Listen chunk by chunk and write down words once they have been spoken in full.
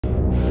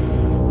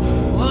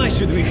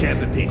should we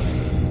hesitate?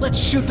 Let's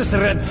shoot this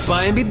red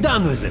spy and be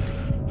done with it.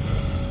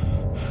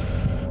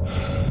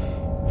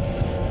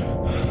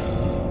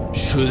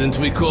 Shouldn't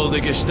we call the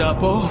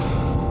Gestapo?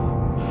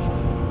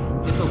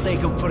 It'll take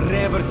them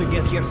forever to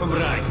get here from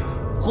Reich.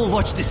 Who'll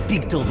watch this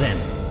peak till then?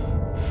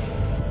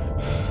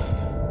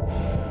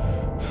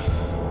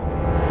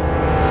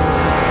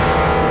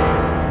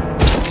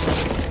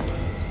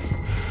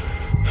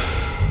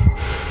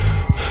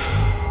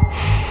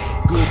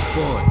 Good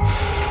point.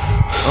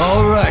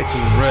 All right,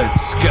 you Red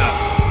Scout.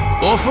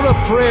 Offer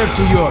a prayer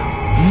to your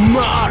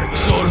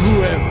Marx or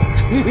whoever.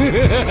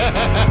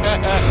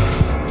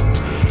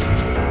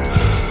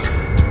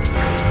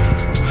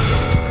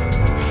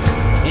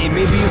 Hey,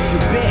 maybe if you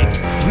beg,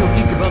 we'll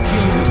think about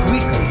killing you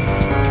quickly.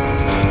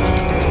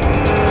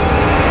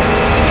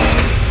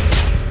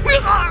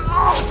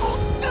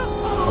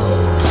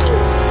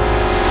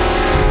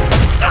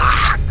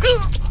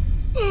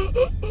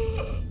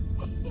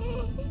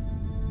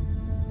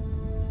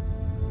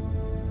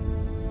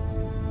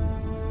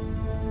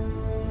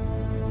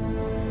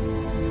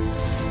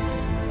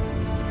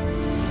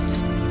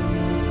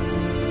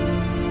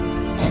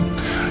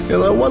 You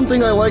know, one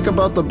thing I like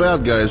about the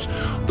bad guys,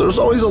 there's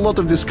always a lot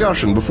of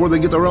discussion before they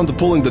get around to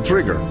pulling the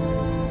trigger.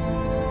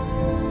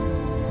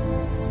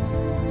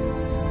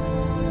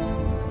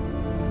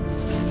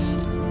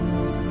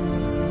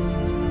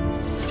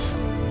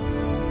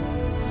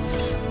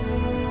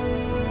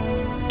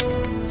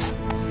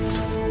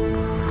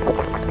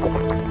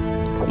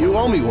 You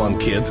owe me one,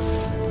 kid.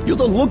 You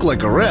don't look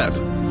like a rat.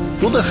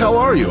 Who the hell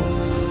are you?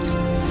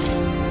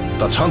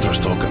 That's Hunter's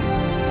token.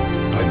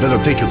 I'd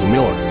better take you to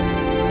Miller.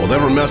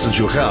 Whatever message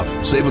you have,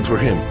 save it for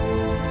him.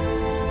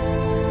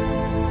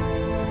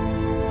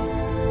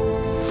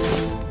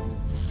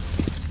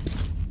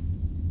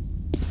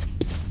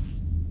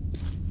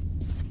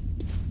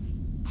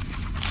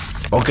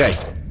 Okay,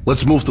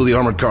 let's move to the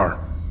armored car.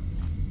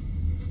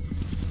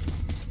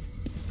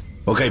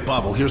 Okay,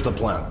 Pavel, here's the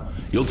plan.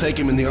 You'll take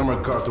him in the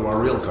armored car to our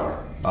real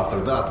car. After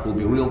that, we'll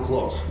be real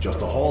close.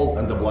 Just a hall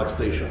and the black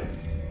station.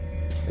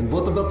 And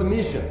what about the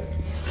mission?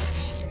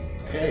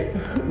 Hey,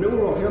 Miller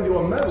will hand you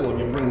a medal if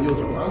you bring news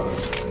from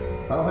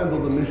Hunter. I'll handle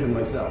the mission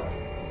myself.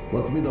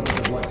 Let's meet up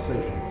at the black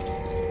station.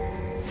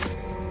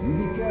 You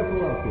be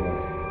careful out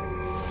there.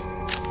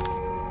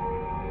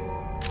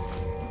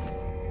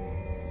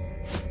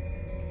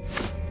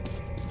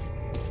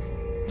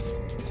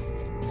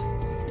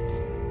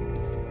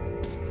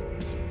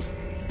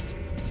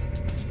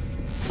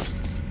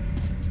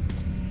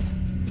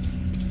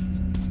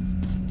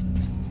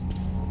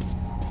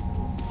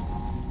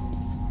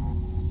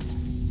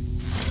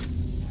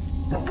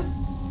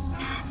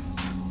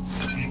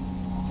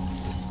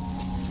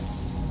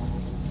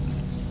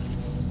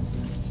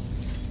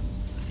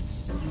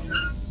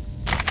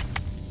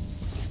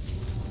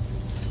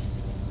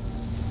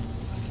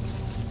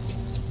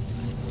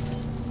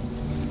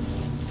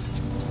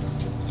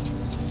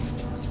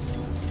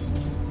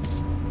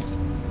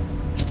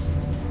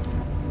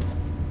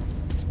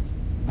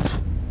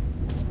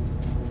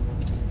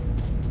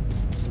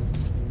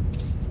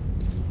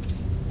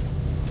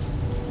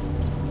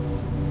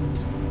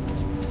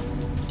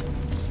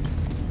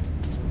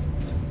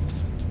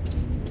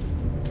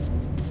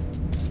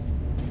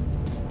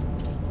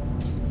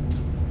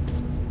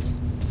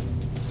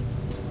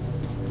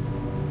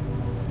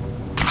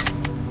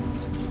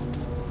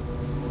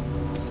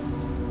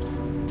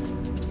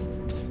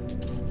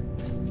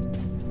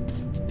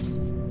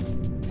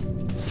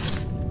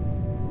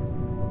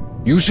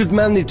 You should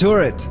man the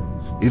turret.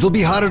 It'll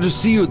be harder to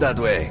see you that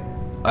way.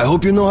 I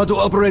hope you know how to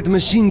operate a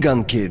machine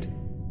gun, kid.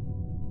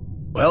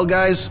 Well,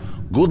 guys,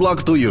 good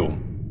luck to you.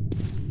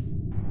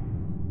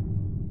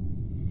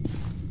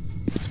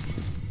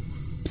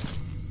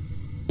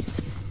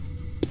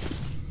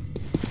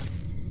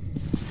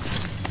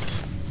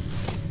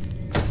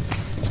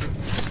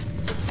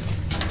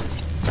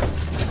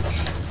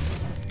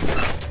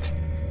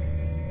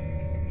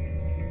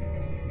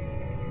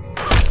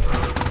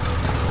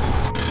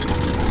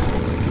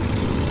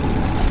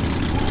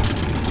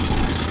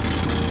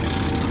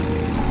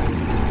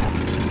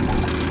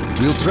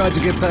 We'll try to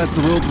get past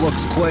the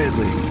roadblocks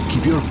quietly.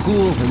 Keep your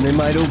cool, and they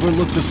might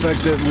overlook the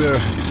fact that we're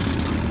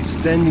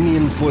standing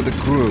in for the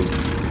crew.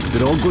 If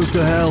it all goes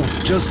to hell,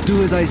 just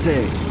do as I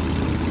say.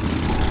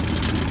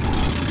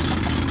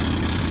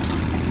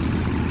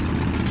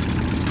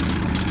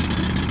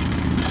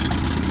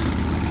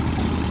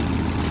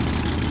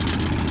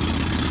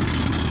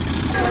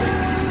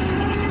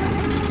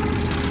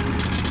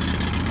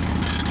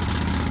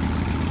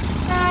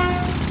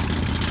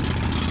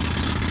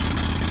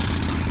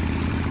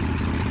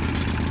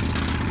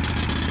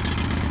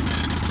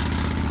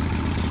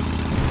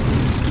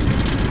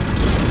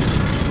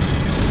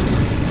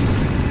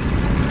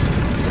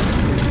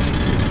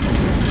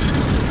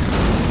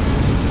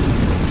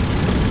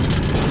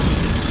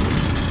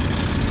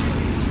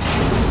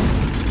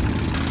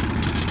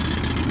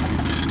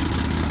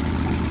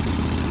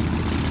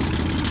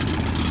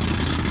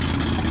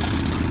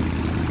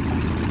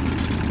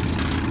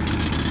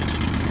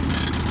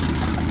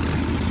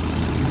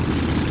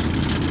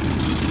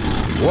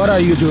 What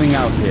are you doing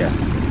out here?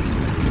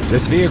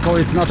 This vehicle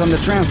is not on the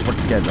transport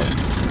schedule.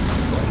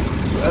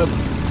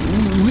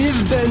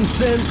 We've been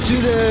sent to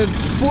the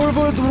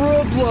forward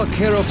roadblock,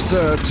 Herr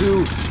Officer,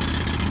 to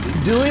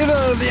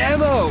deliver the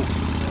ammo.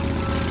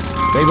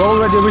 They've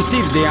already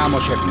received the ammo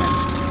shipment.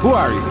 Who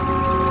are you?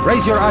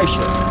 Raise your eye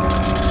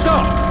shield.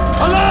 Stop!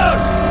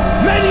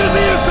 Alert! Manual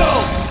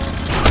vehicles!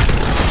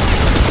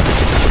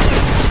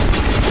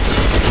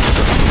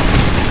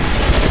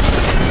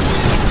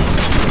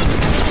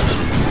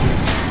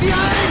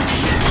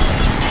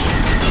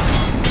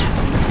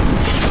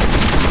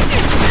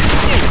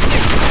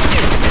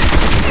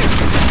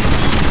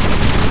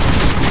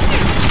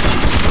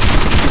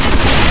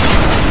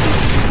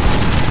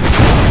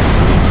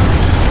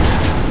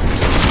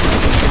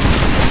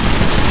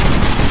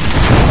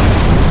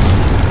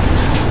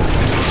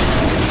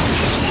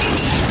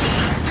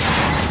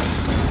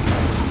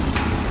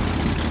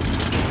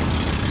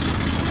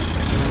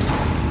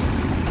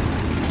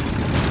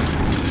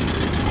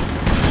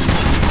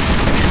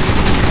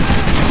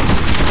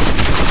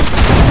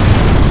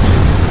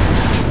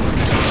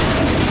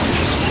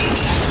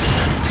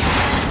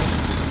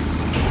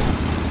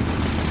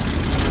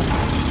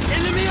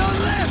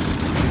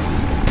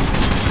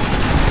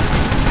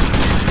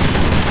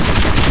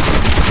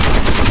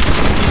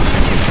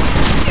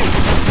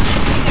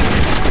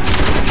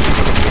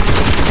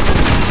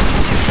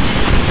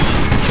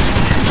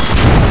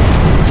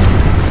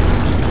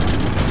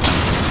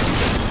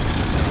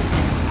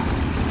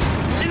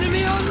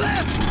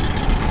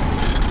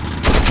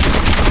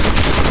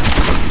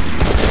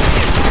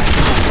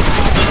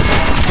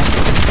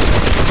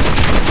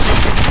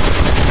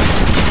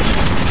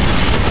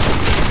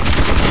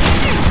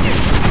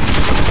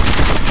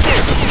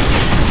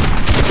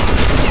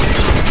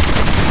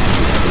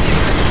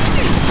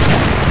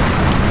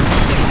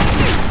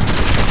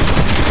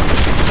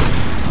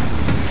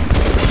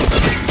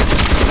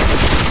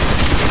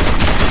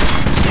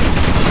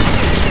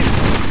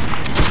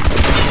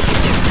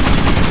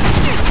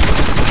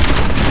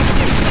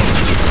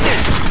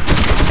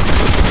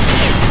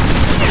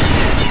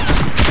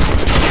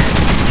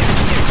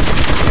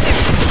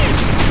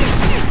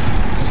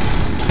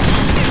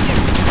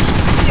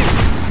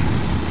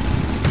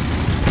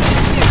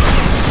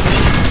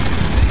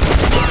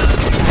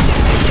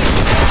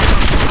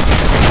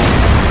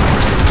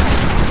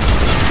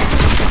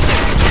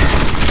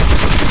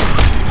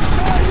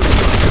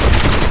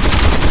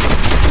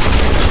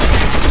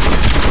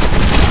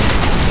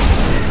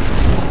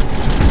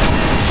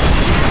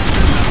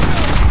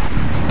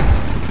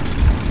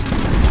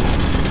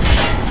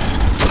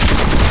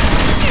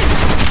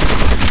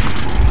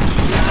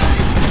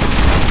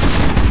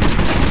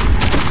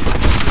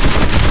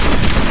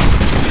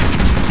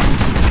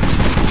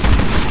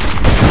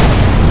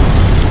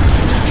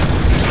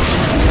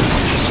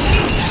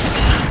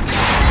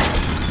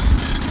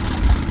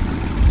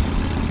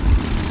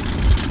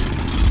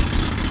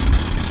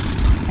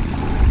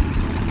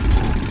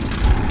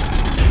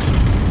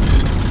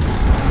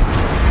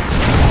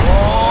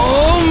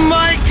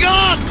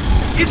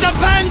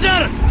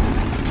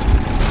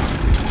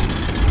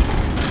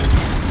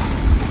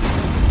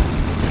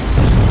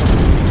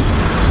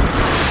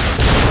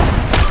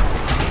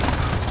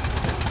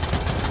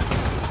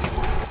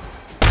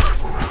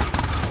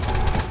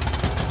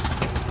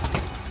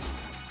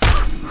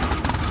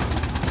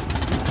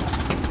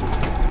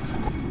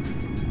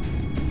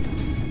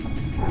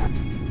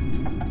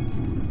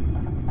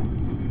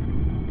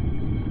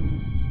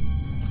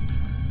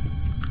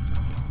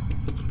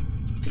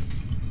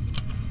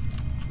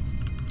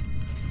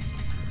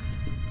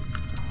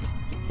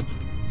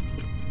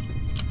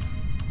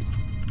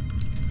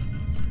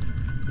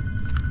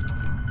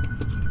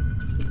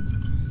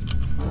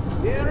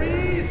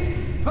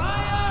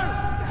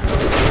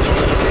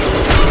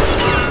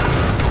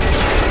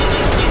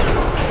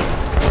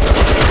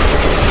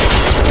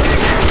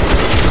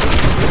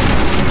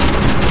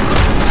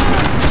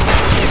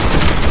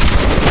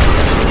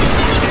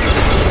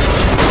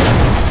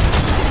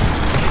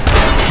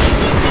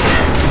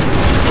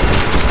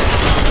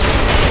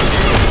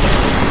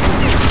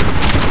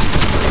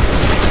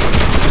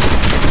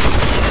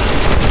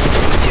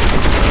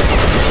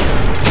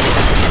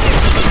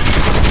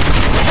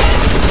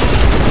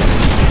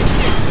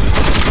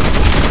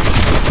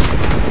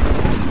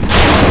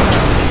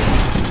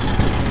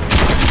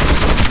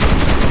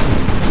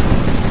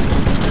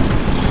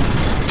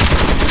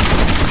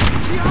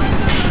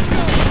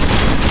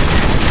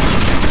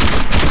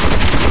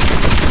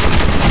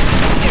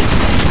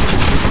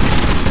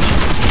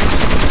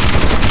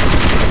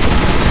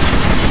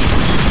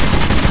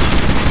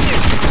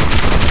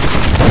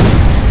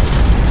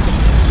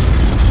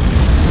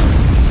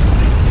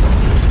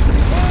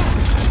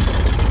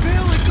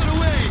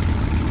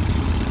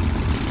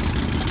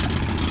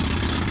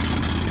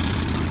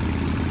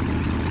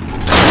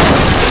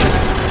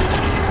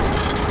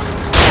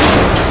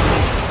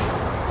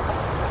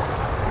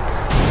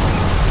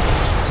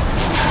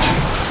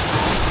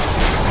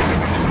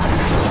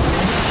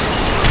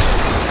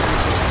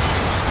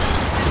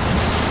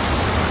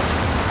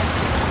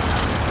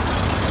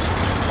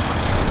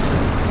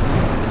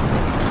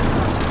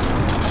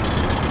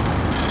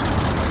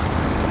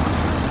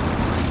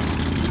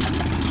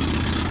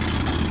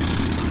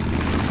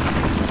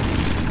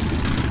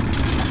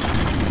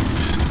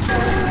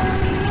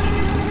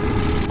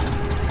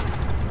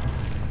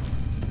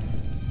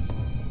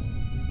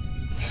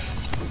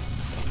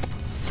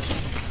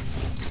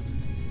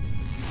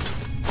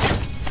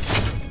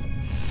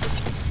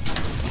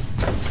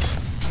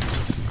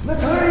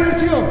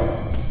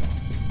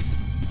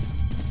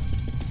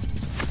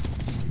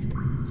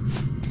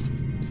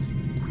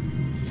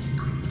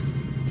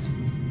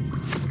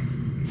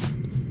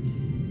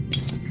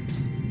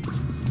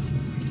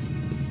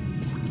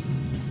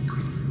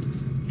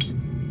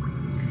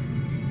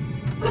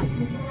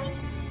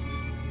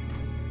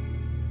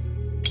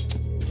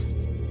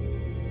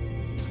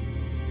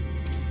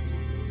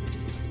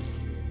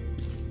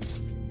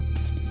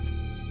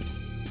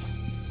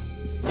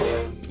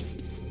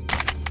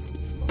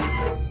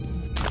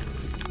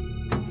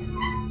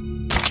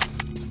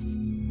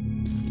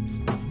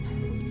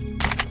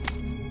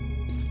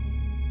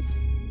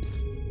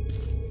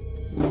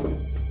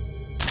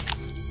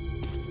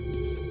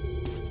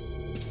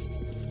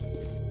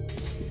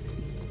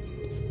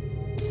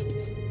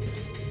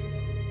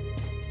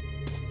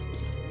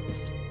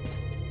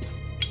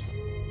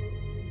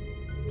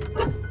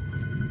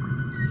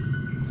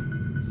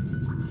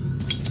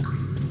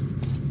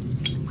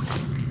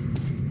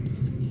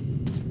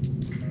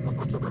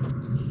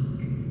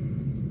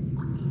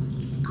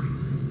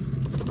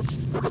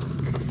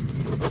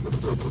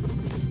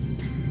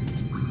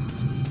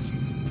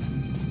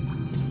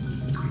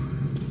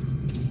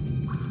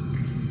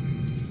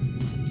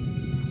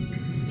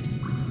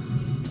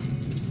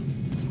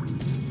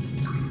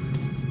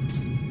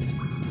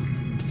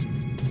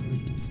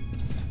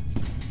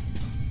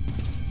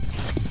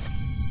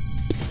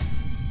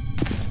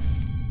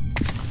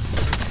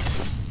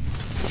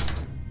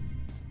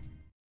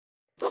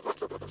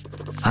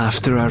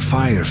 After our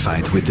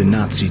firefight with the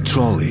Nazi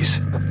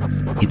trolleys,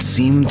 it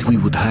seemed we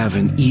would have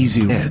an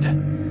easy head.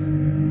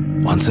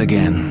 Once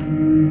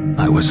again,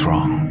 I was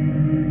wrong.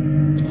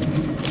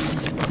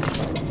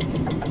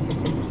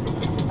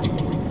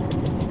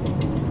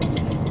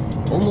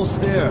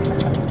 Almost there.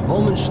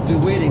 Bowman should be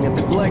waiting at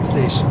the Black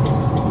Station.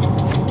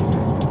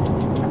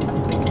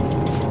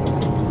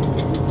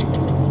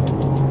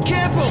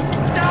 Careful!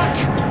 Duck!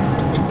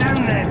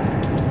 Damn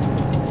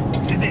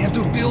that! Did they have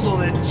to build all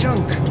that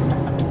junk?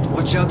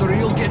 Watch out or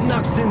you'll get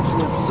knocked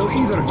senseless, so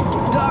either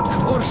duck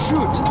or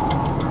shoot!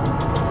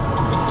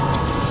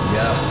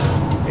 Yeah,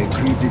 a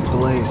creepy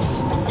place.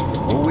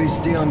 Always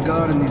stay on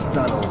guard in these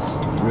tunnels.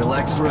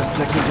 Relax for a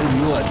second and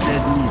you are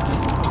dead meat.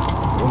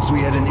 Once we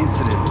had an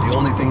incident, the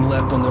only thing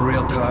left on the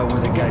rail car were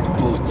the guy's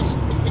boots.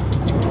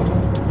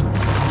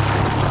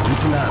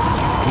 Listen up.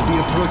 We'll be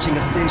approaching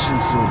a station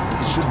soon.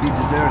 It should be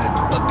deserted,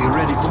 but be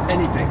ready for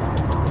anything.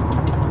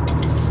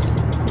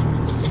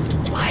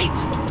 Light!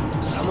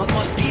 Someone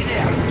must be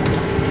there.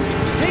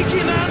 Take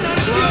him out,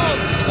 Artyom!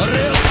 A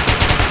rail...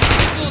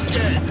 those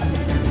guys!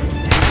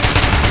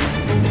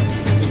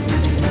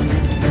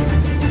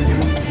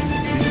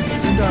 This is the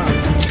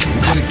start. We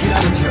gotta get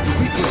out of here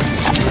quickly.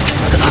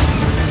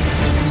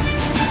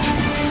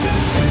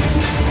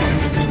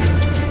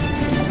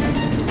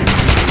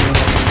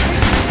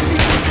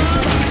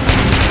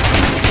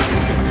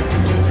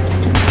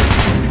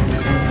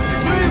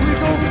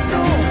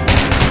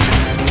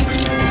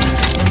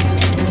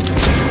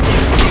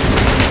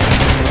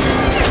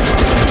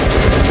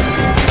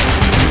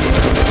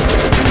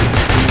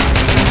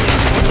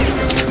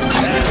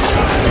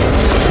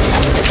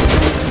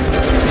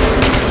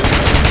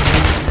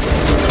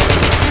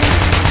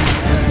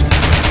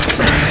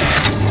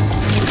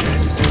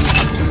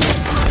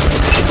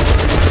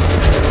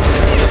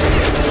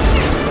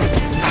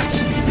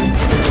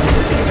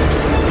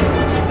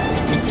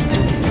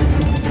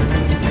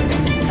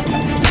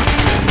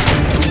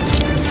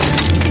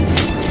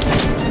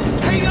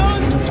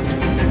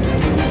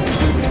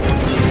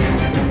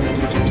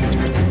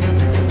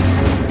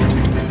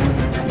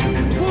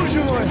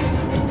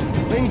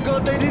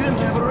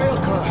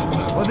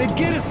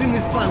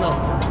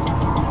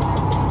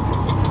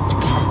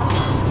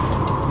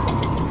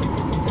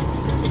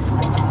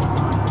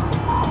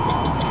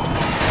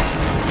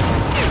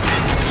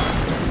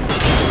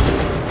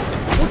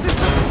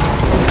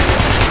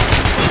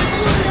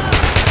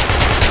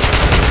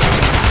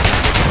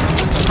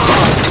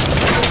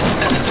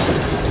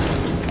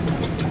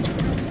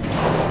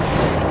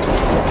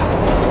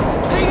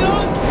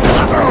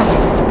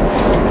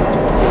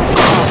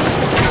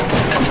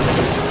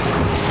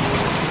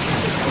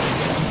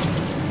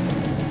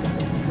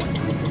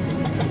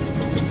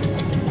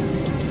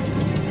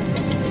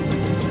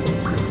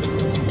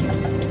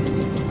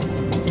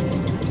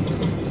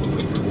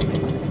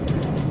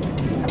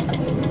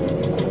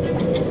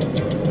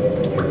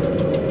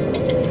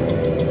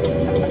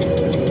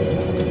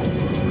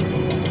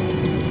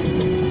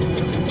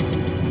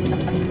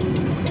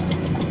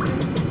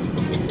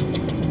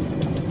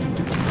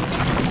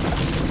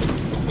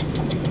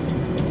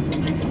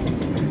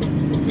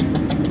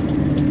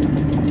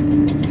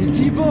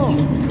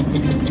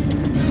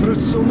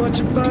 So much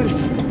about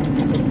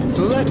it.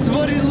 So that's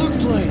what it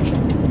looks like.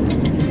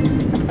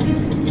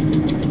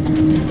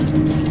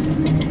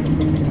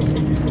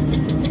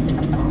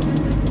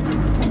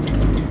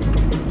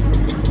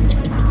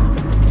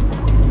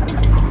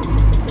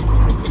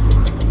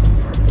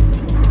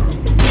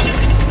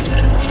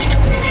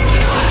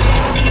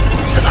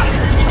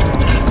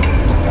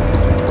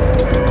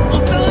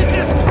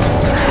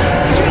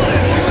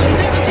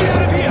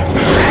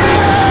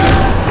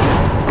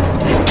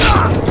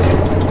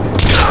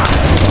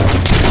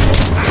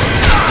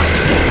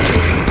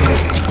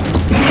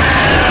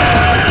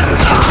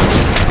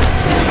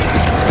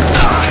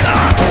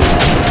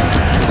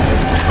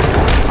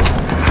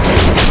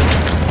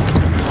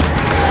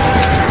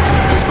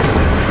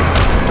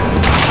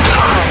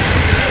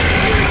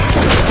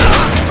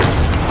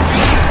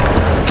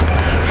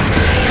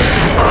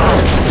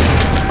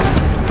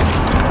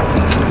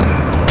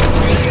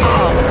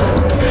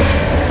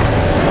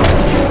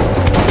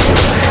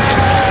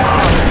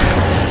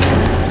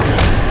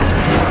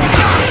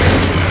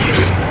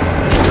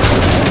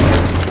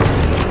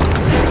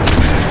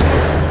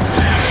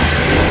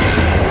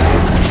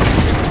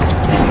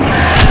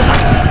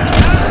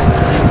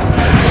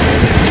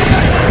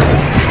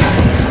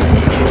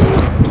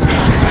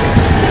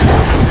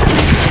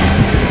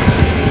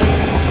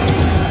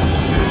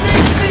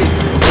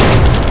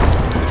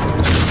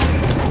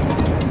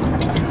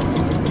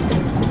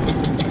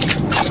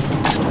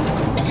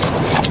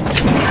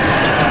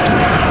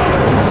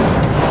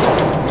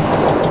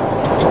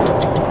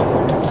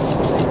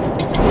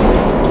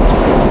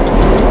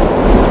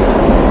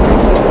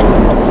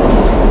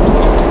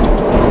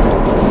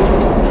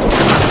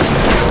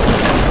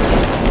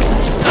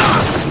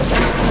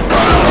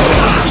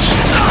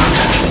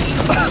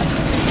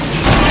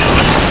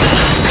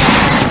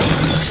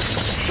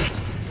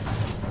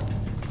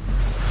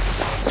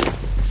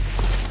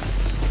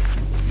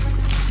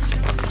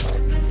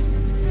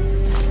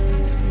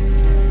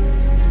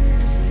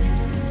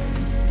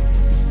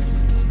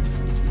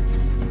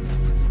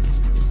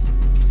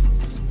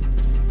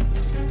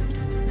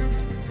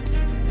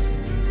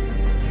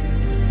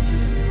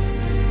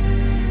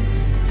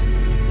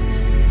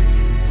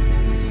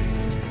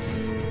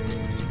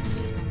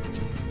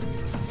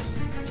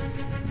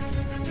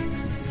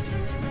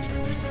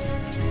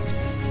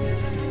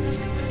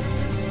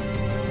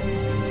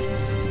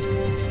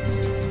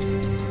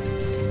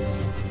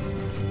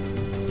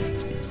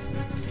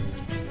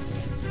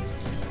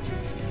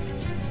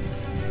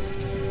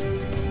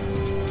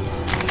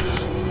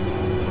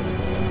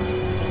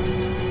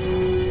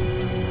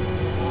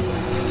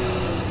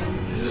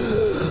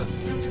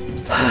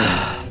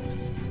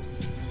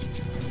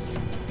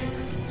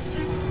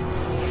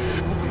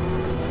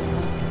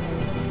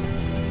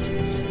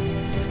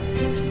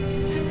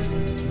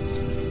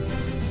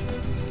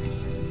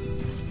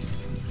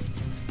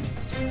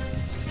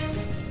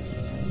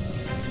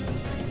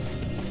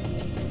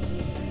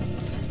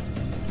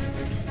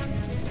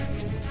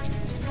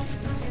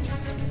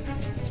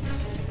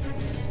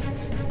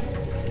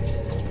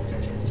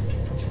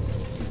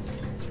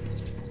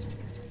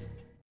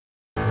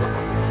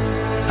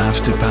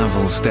 After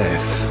Pavel's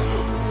death,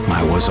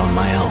 I was on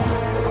my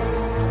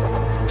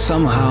own.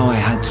 Somehow I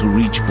had to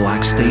reach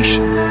Black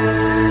Station.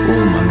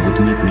 Ullman would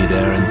meet me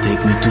there and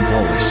take me to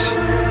Polis.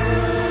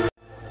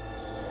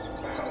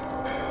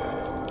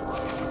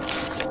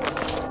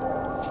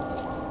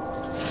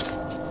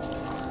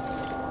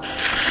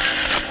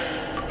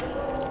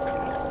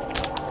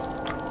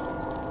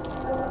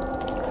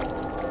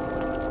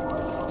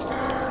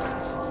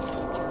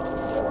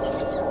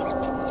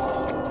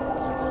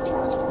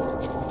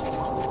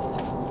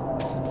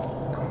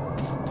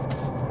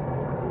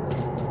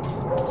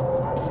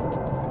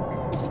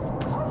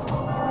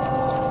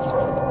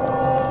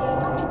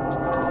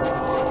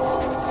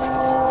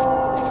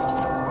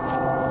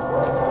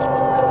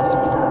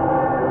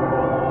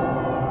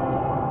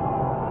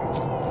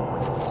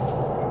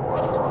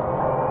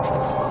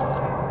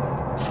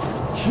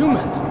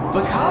 Human?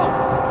 But how?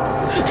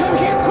 Come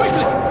here,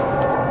 quickly!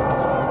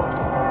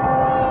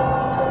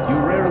 You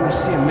rarely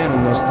see a man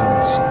in those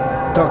tunnels.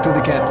 Talk to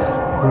the captain.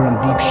 We're in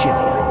deep shit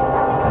here.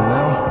 And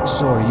now,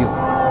 so are you.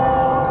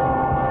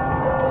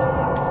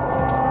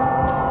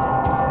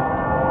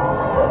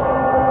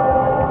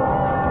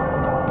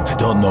 I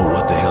don't know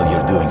what the hell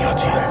you're doing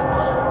out here,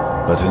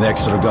 but an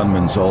extra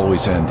gunman's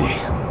always handy.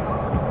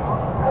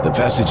 The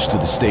passage to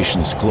the station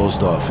is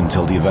closed off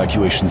until the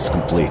evacuation is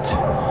complete.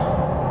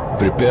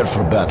 Prepare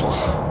for battle.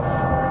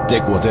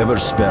 Take whatever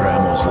spare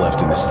ammo's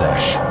left in the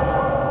stash.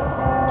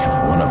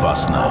 You're one of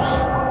us now.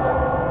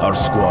 Our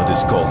squad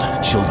is called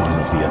Children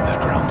of the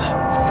Underground.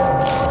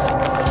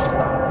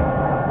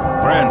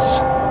 Friends,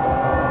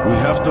 we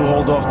have to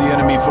hold off the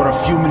enemy for a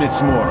few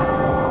minutes more.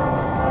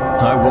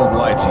 I won't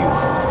lie to you.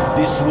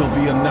 This will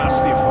be a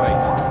nasty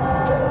fight.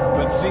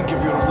 But think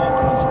of your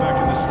loved ones back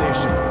in the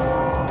station.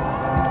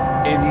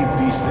 Any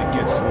beast that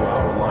gets through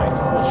our line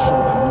will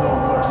show them no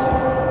mercy.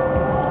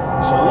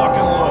 So lock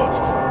and load,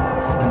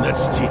 and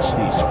let's teach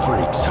these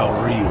freaks how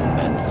real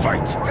men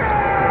fight.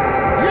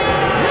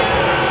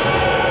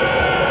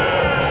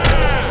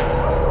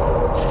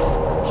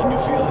 Can you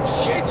feel it?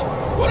 Shit!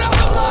 Put out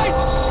the light!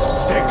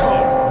 Stay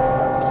calm.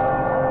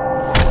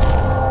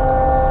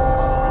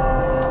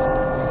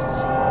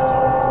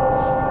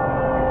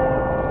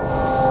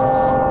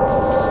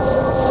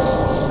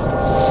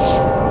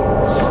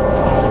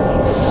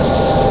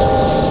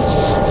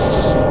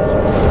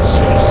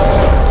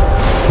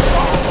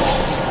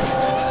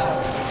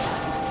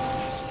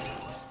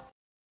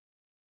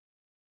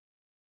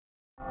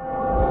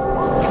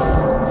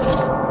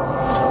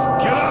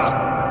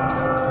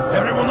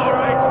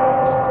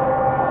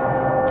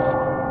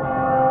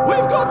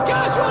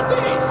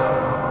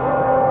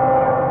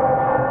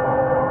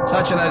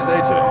 Such a nice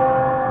day today.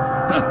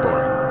 Not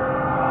boring.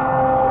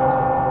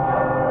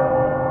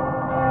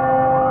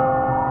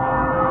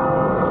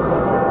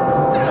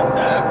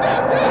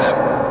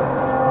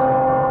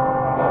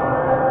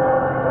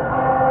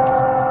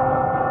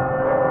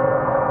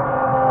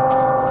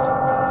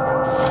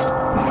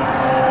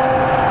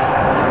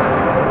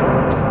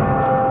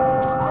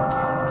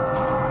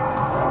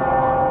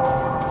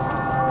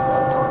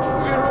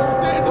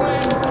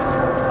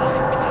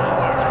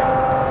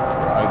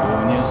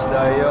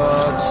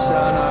 Сдается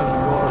на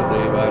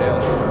гордый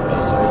варяг.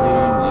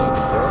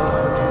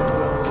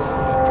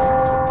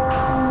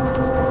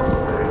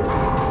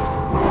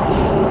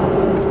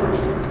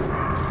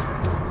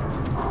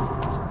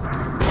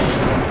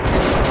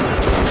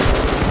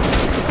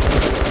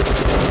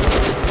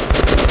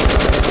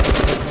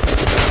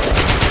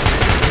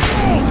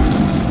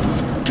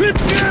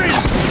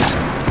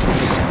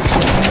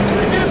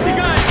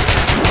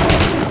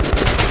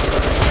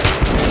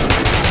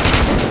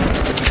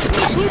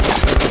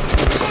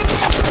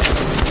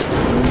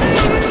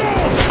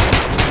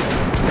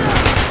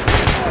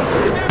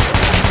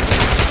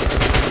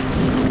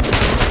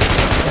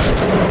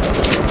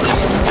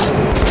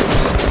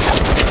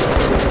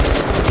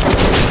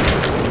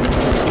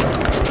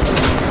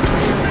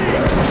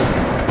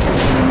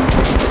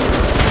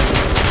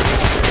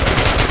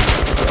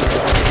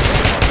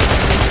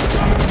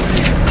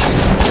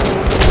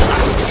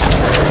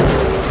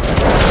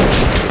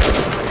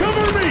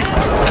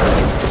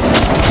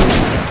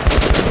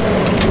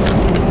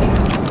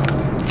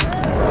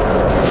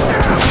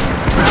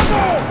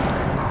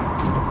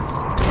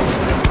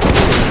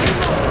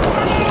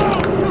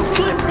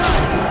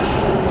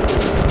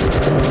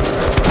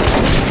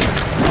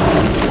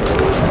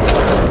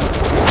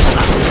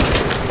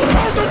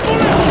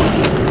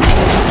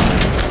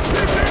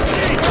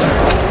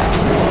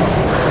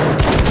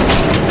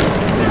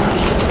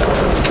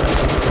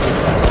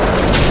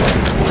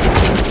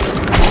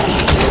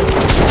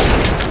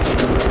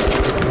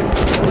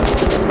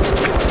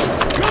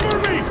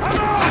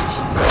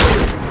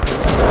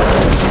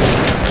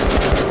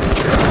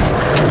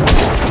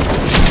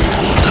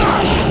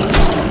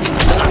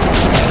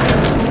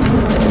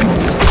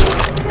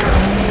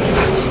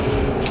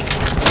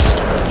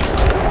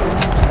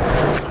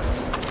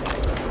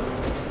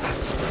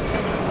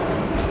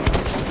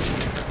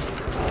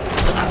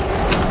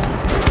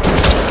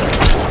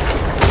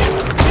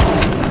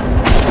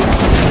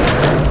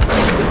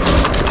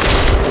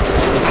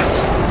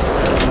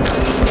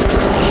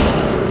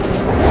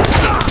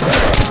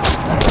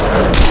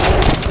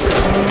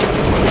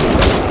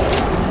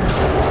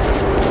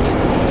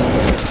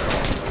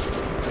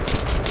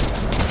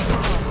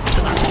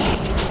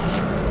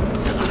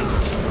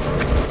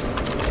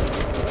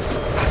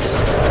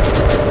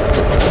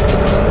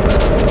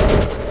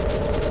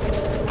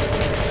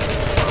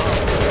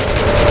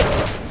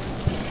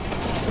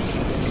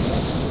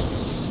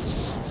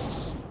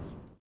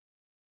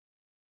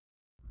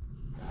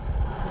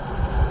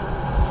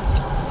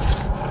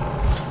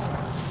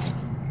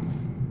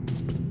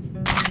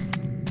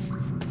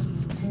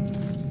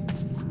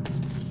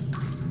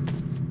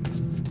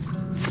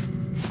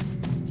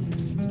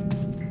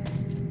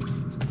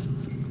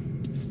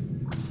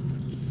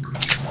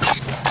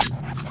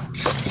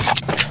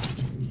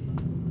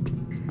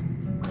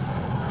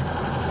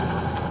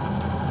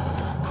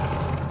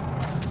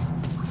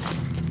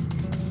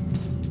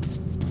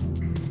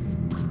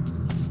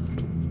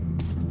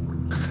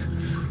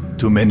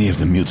 Too many of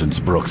the mutants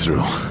broke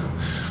through.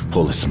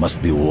 Polis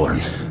must be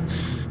warned.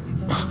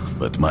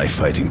 But my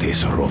fighting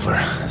days are over,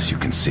 as you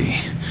can see.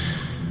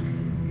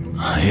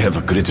 I have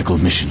a critical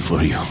mission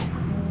for you.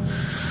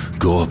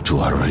 Go up to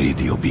our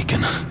radio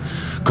beacon,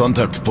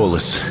 contact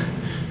Polis,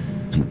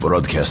 and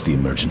broadcast the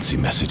emergency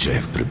message I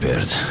have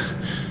prepared.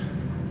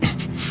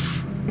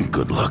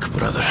 Good luck,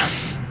 brother.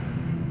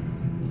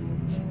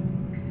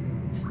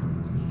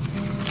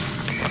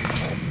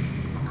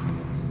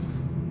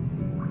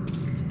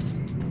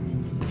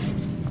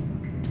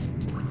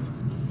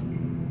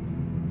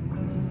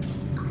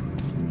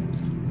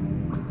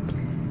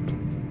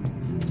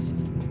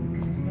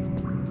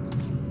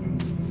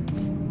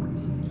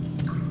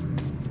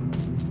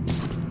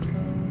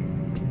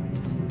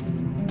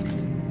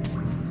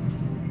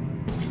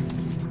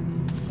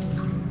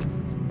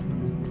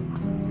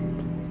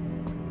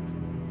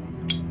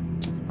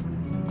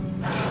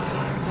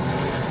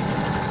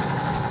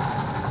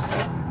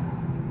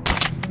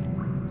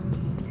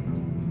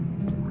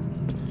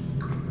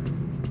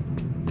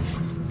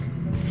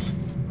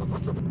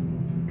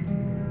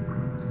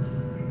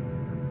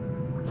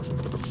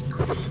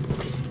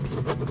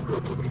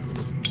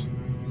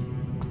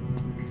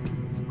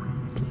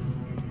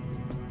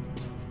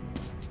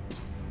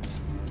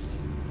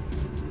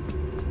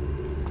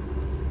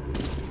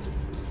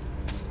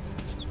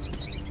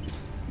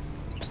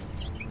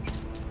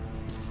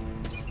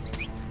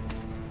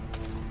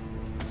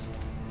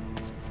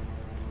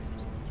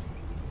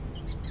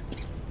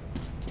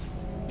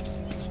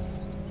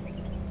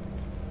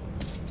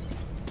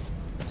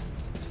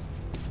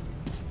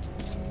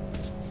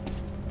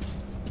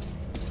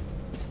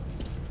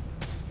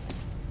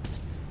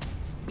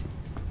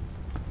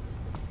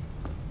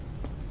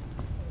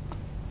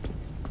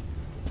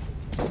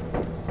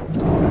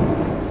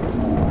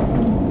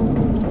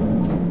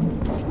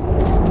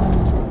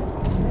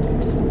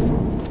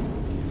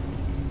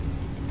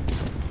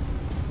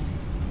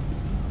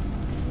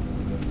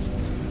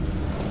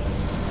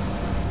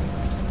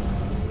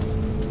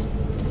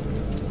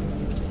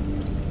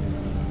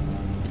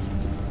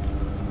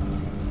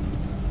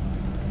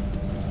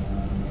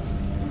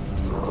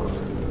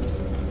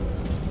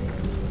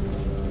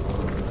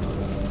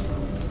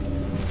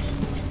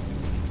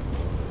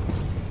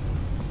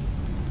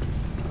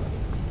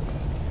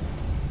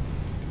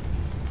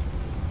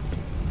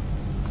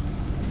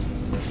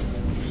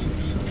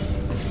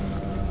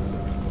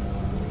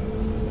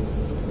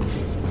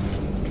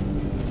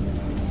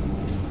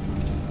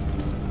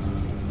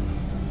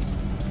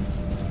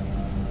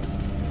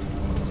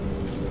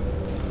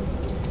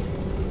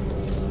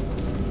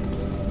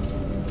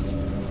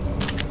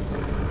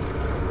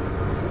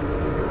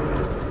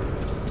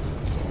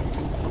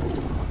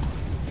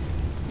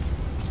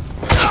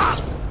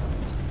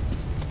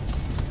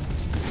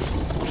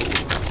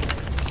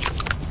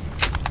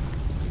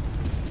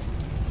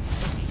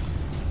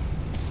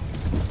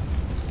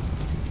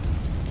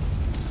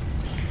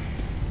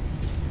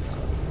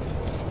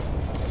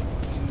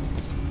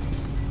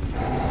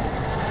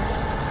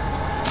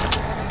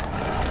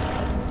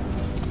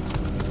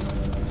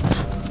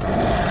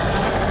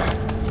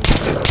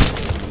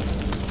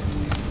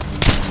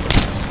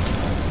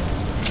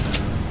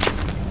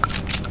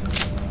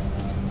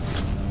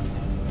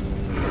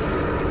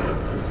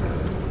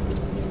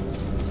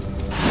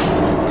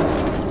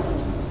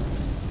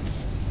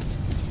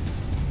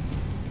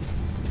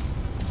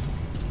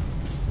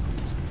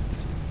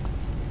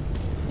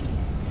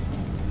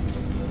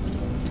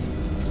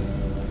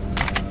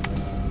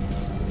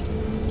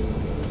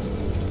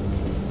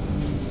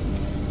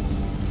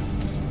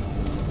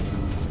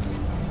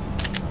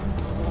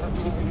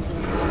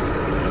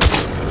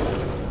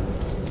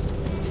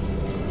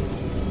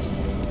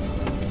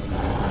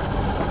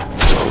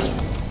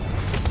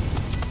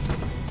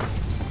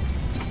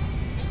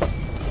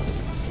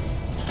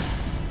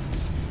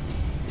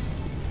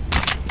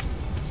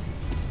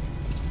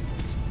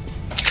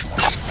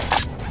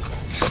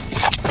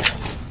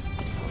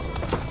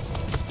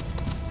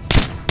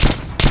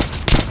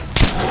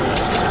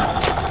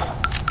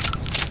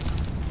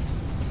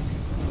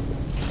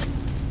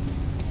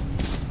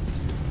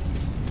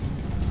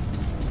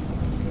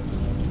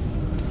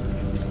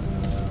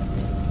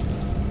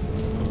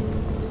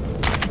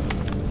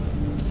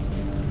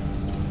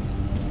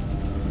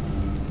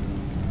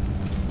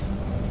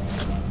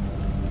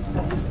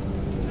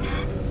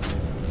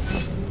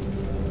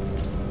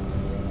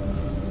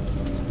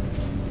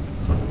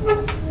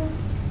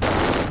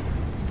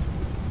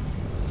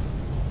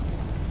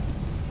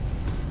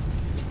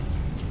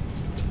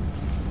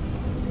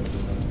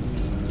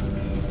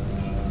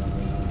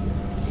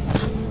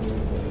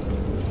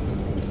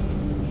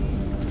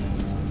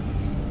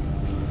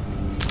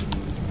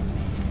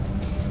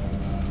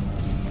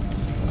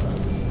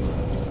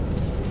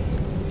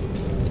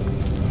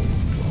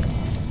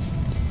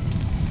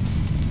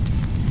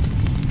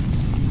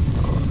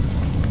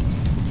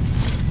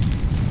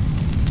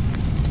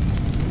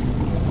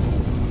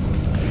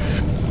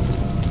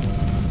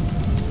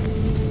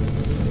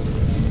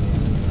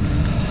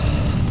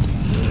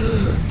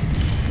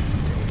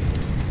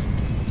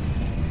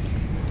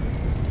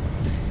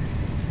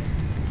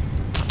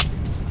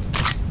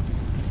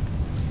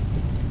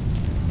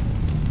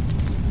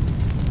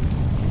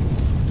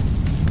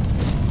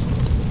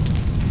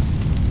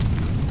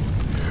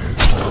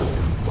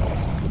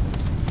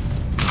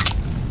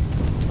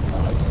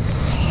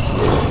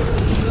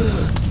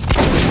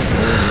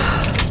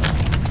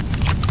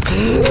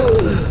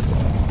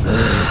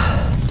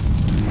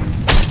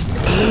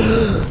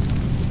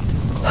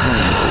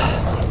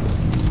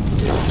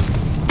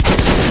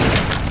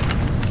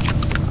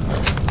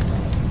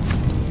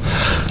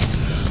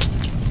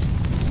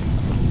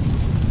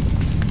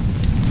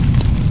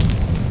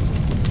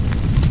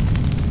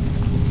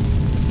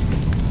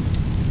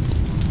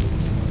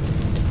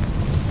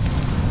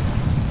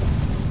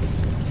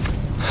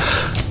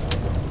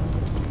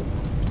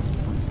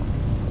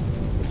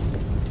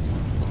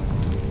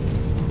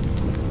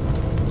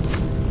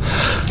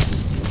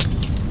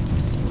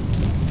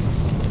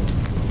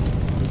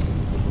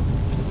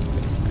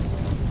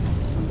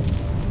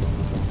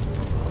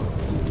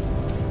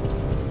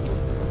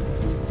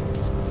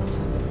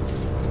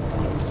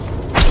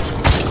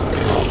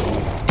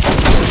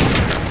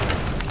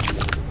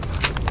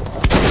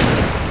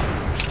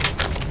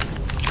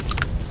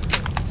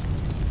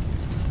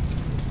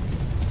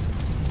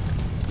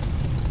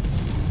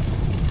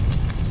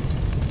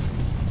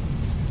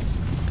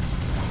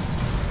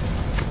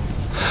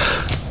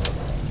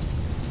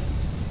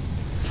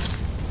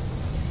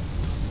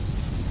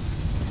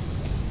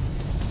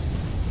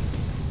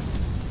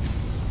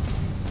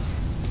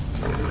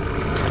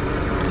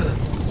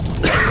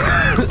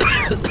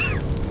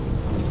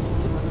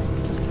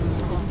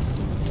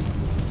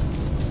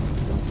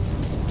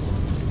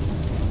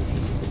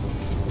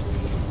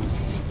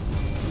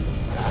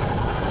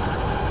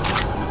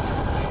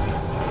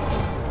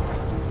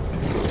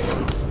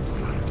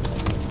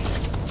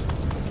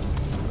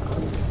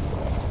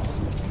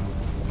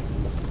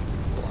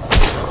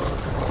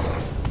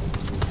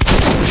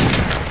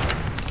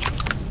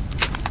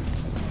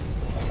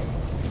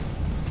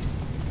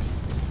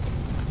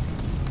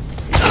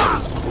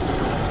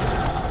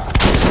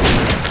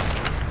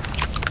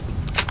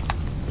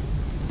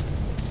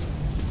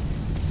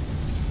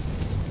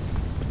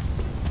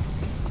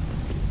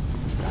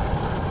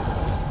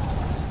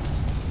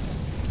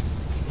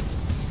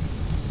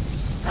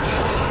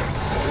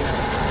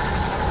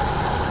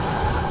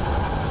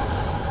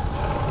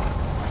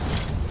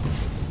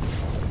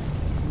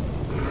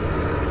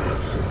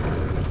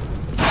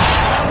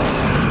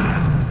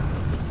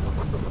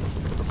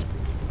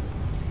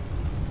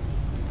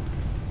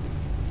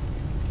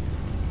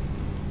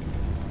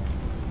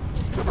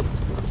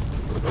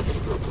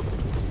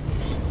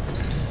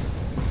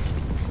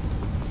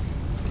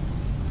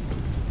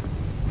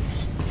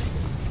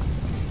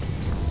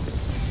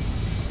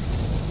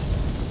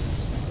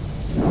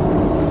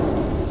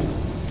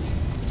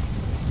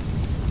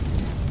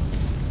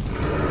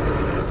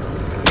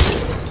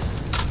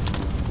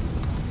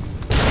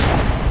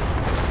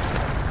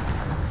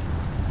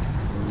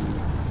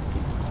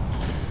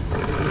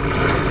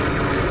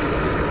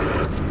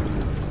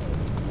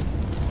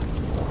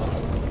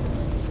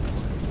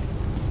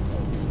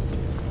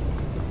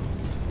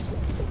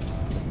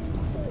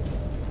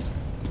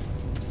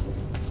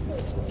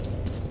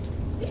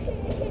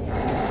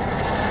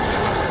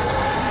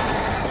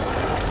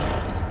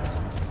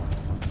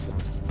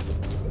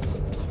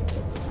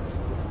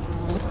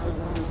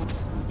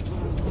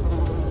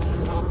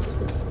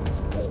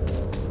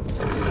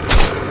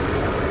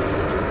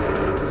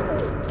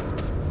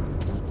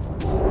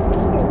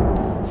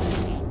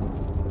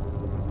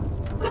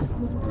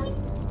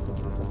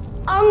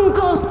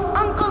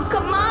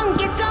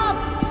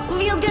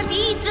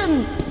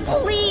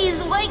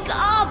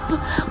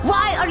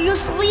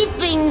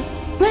 sleeping.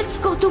 Let's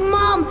go to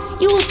Mom.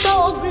 You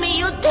told me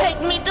you'd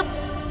take me to...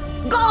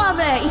 Go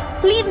away.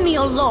 Leave me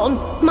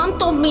alone. Mom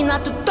told me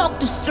not to talk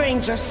to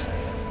strangers.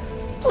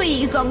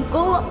 Please,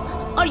 Uncle.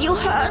 Are you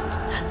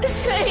hurt?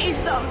 Say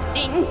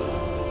something.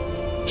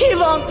 He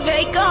won't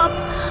wake up.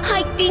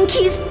 I think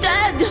he's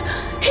dead.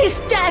 He's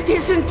dead,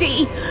 isn't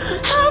he?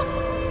 How...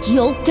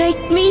 You'll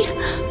take me?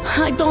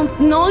 I don't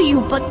know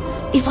you, but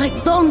if I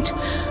don't,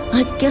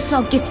 I guess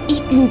I'll get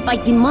eaten by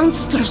the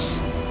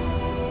monsters.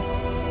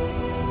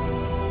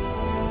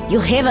 You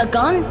have a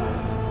gun?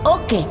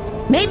 Okay,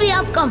 maybe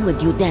I'll come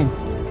with you then.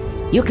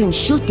 You can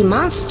shoot the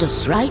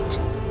monsters, right?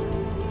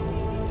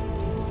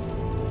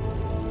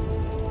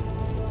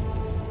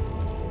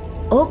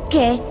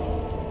 Okay.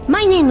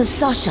 My name is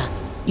Sasha.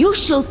 You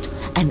shoot,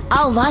 and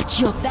I'll watch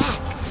your back.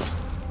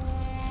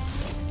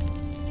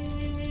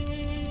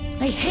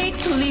 I hate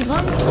to leave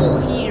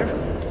Uncle here.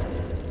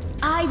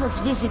 I was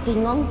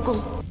visiting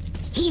Uncle.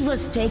 He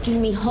was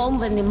taking me home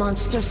when the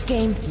monsters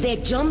came. They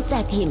jumped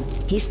at him.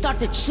 He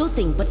started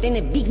shooting, but then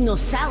a big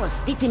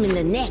Nosalis bit him in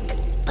the neck.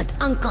 But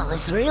Uncle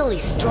is really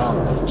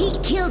strong. He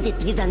killed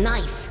it with a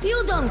knife.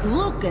 You don't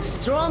look as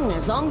strong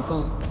as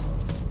Uncle.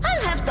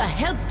 I'll have to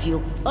help you,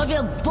 or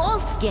we'll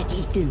both get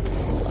eaten.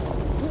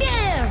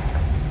 There!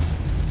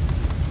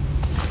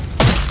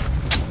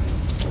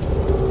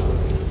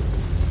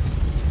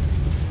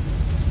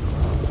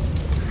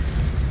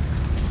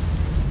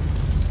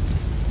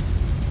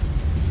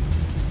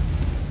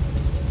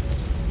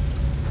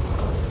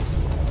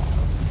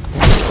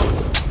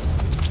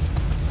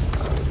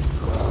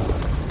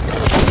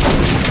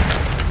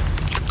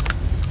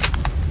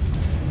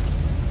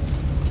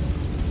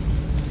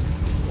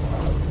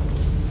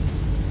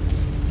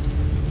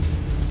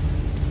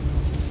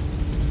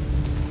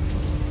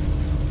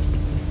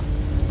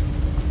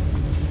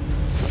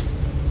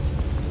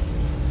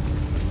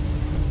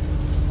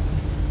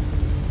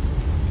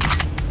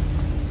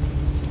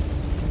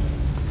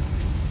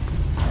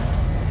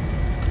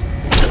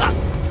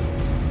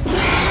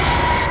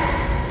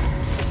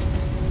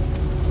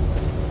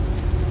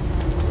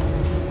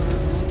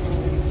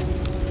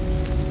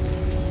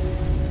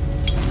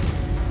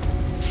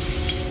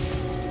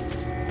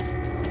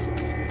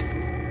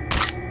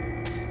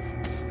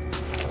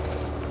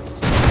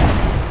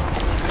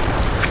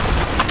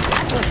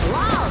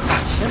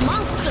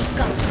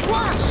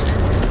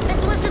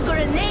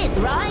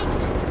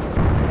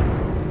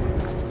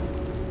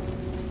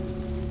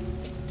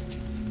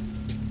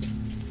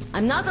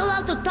 I'm not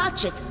allowed to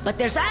touch it, but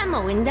there's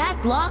ammo in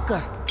that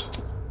locker.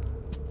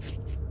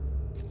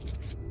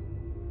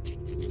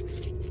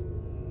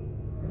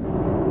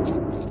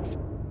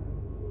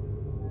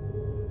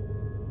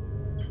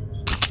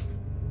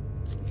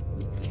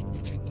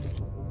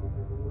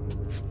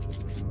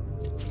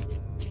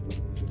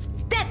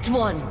 That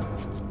one!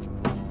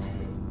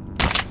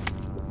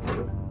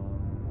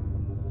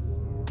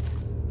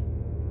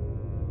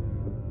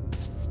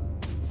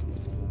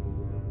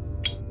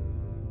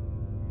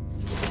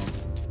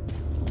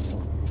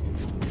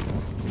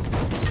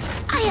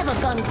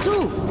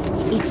 Too.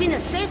 It's in a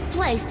safe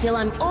place till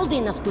I'm old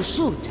enough to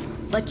shoot.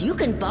 But you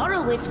can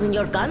borrow it when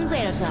your gun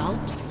wears out.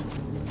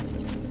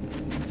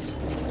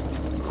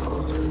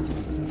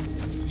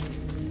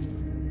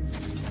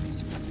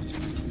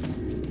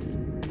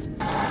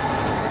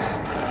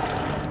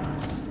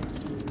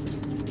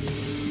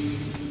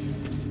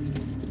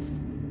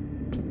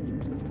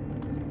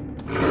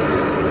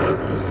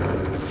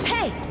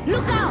 Hey,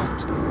 look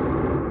out!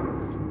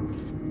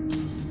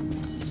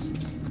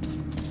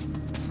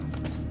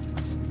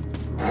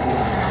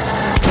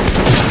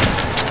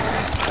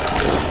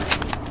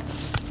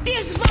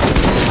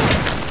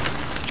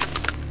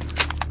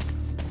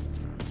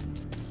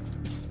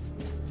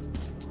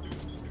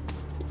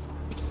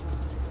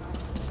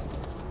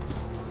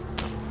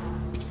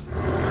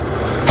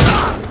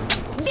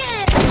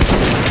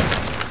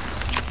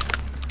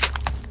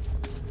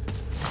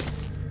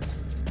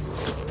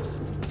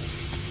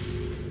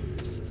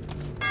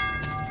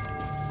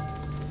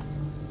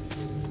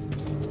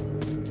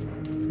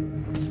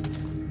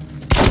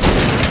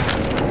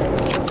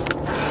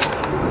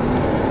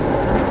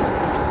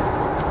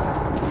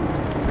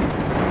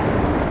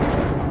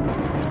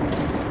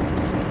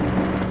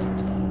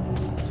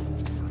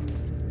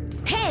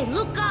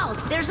 Look out!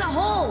 There's a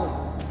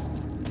hole!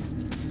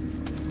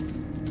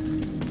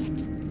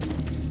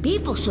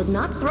 People should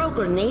not throw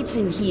grenades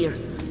in here.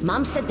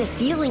 Mom said the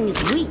ceiling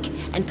is weak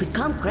and could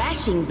come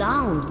crashing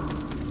down.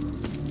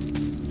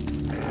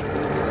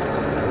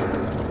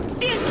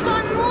 There's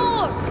one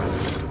more!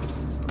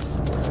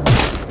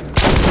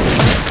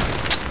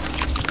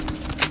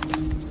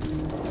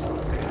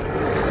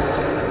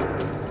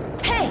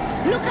 Hey,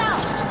 look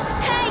out!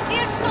 Hey,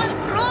 there's one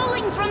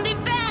crawling from the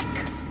back!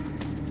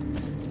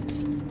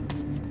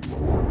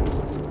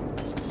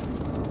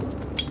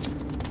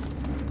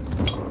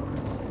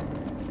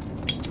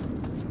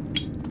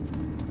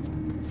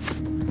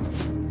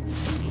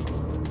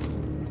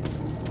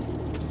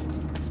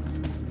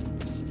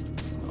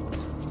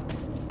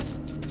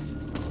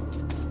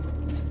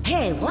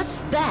 Hey,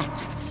 what's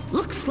that?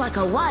 Looks like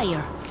a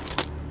wire.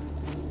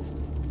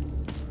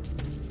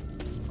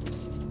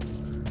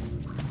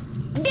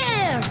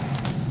 There!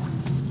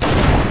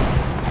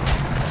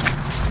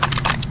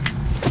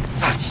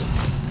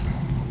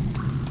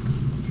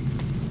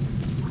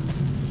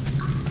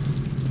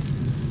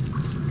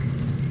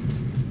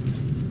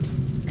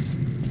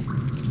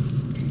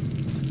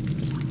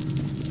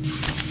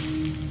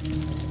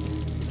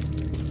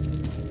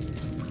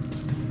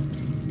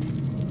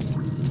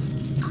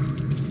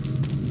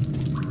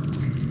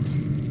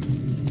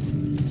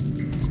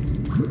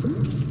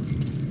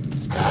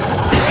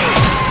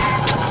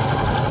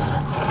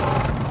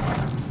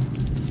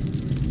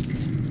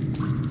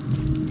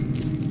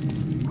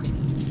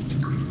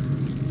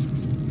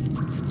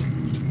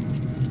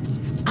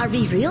 Are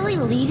we really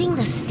leaving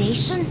the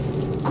station?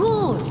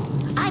 Cool!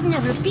 I've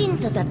never been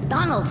to the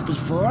tunnels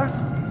before.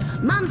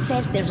 Mom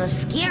says there's a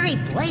scary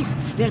place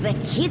where the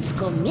kids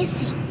go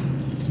missing.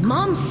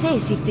 Mom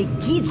says if the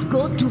kids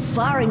go too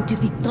far into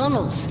the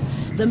tunnels,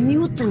 the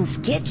mutants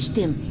catch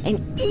them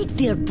and eat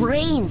their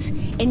brains,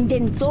 and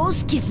then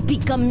those kids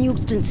become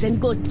mutants and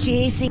go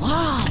chasing.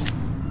 Wow!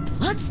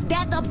 What's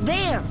that up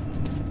there?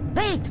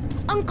 Wait,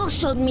 Uncle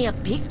showed me a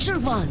picture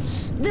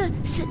once. The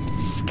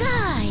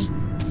sky.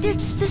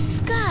 That's the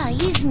sky,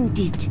 isn't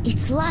it?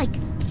 It's like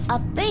a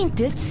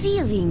painted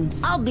ceiling.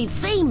 I'll be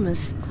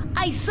famous.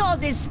 I saw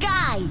the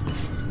sky.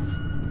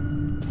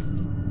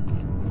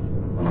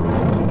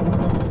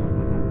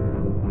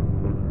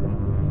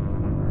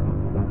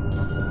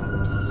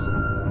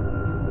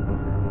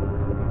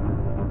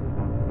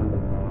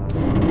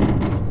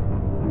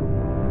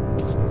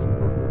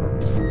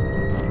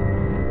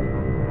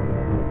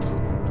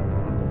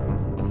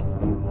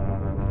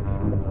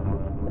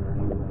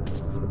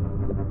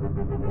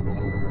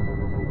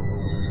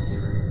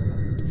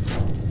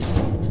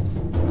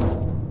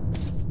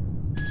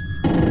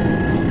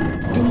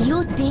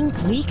 Think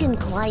we can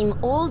climb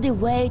all the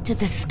way to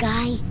the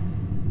sky?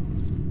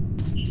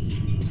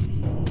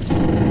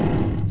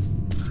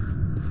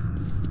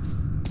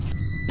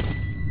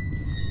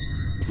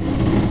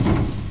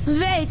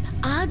 Wait,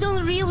 I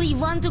don't really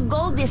want to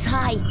go this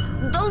high.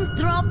 Don't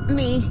drop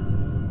me.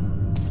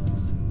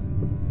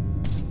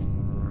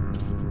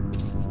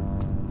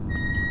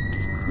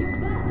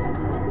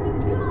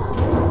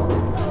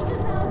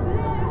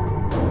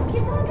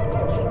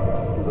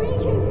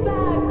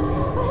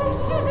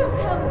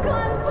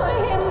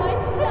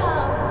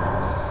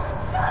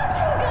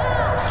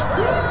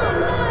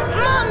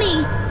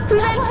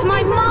 That's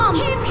my mom!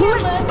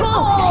 Let's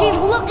go! She's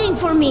looking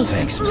for me!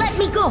 Thanks, man. Let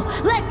me go!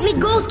 Let me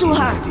go to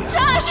her!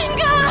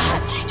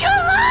 Sashinka! You're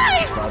alive!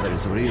 His father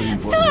is really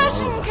important to all of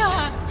us.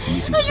 Sashinka! And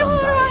if his Are you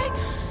son died, alright?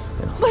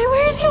 well, Wait,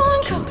 where's your I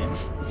would have uncle? killed him.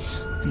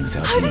 And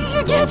without How him, did you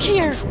what get was I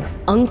here? looking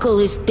for? Uncle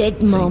is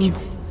dead, Mom. you.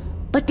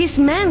 But this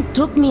man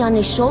took me on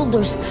his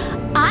shoulders.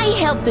 I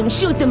helped him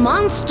shoot the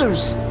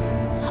monsters.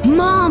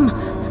 Mom,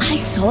 I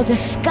saw the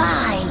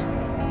sky.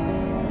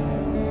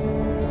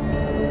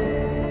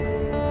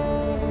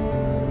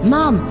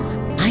 Mom,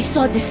 I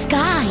saw the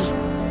sky.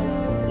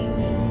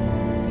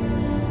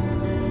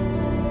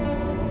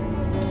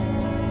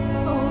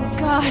 Oh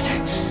God.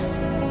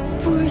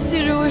 Poor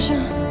Serozha.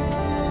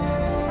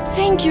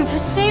 Thank you for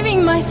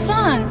saving my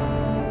son.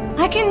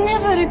 I can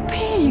never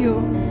repay you.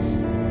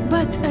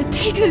 But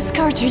take these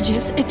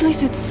cartridges, at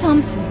least it's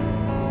something.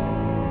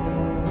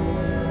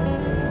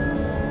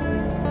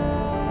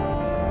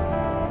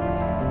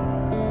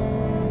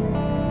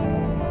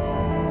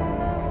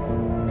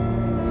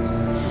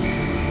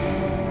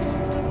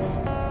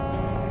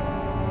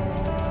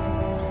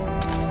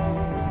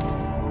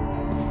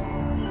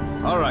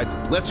 All right,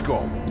 let's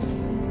go.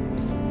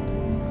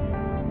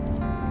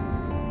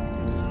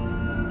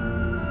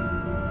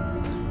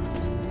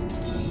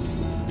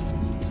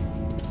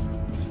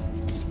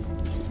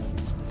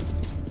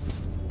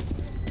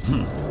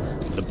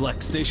 The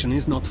Black Station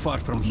is not far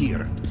from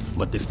here,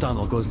 but this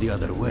tunnel goes the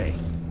other way.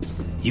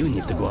 You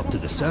need to go up to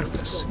the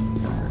surface.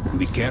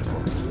 Be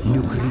careful,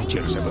 new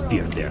creatures have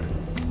appeared there.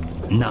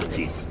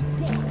 Nazis.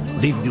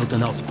 They've built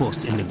an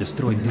outpost in the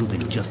destroyed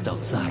building just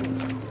outside.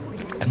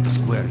 At the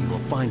square, you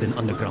will find an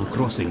underground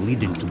crossing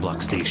leading to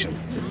Black Station.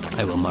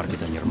 I will mark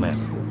it on your map.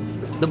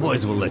 The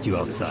boys will let you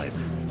outside.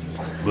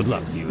 Good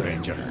luck to you,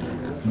 Ranger.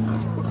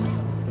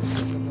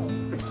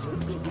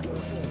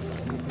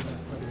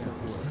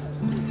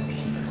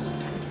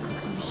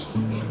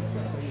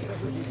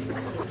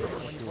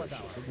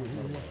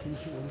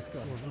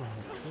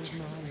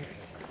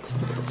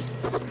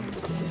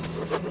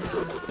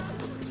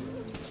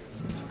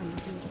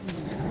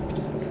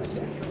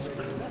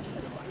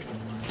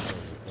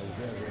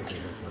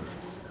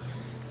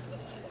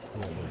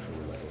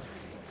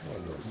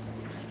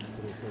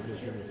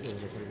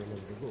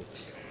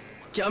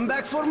 Come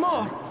back for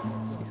more!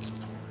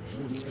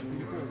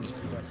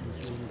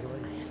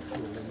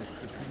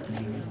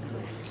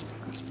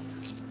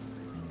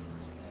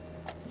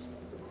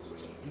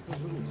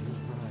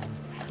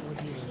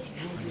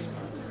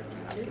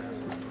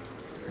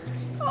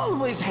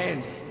 Always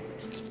handy.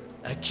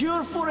 A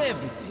cure for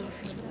everything.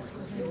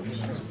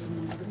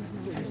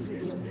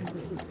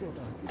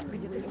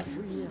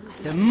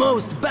 The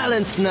most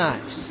balanced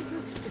knives.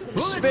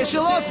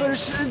 Special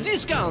offers,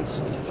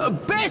 discounts.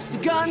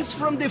 Best guns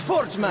from the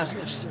Forge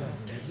Masters.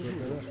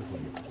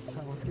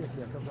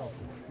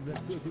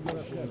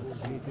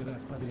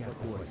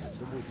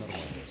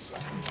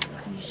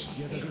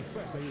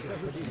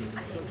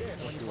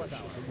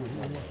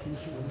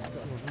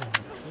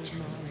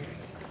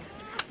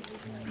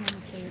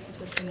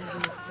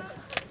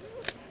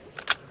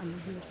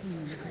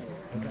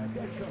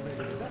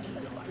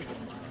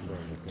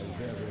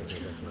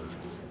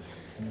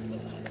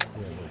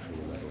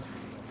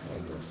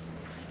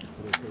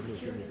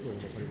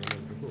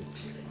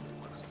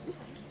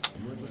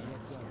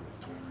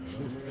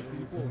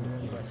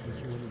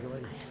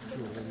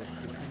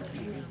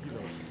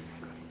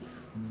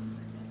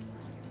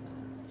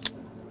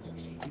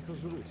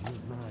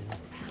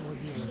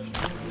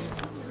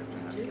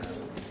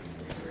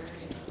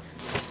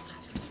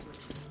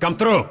 Come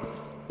through!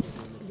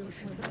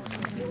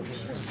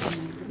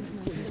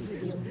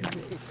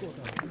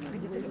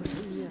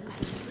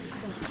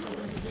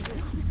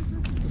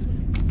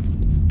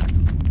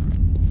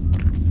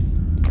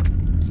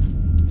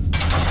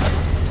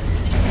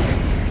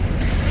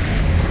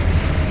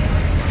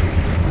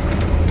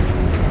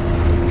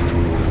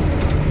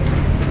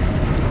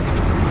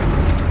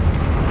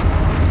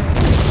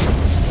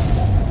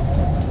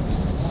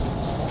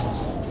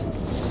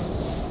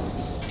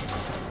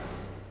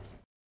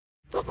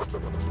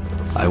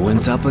 I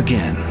went up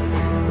again,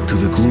 to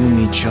the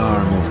gloomy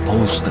charm of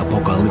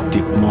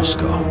post-apocalyptic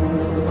Moscow.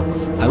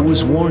 I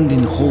was warned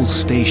in Hull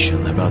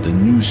Station about a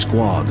new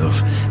squad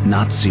of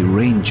Nazi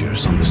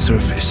Rangers on the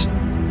surface.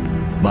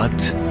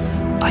 But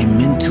I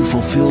meant to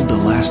fulfill the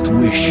last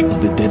wish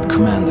of the dead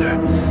commander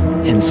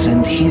and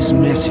send his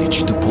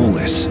message to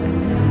Polis.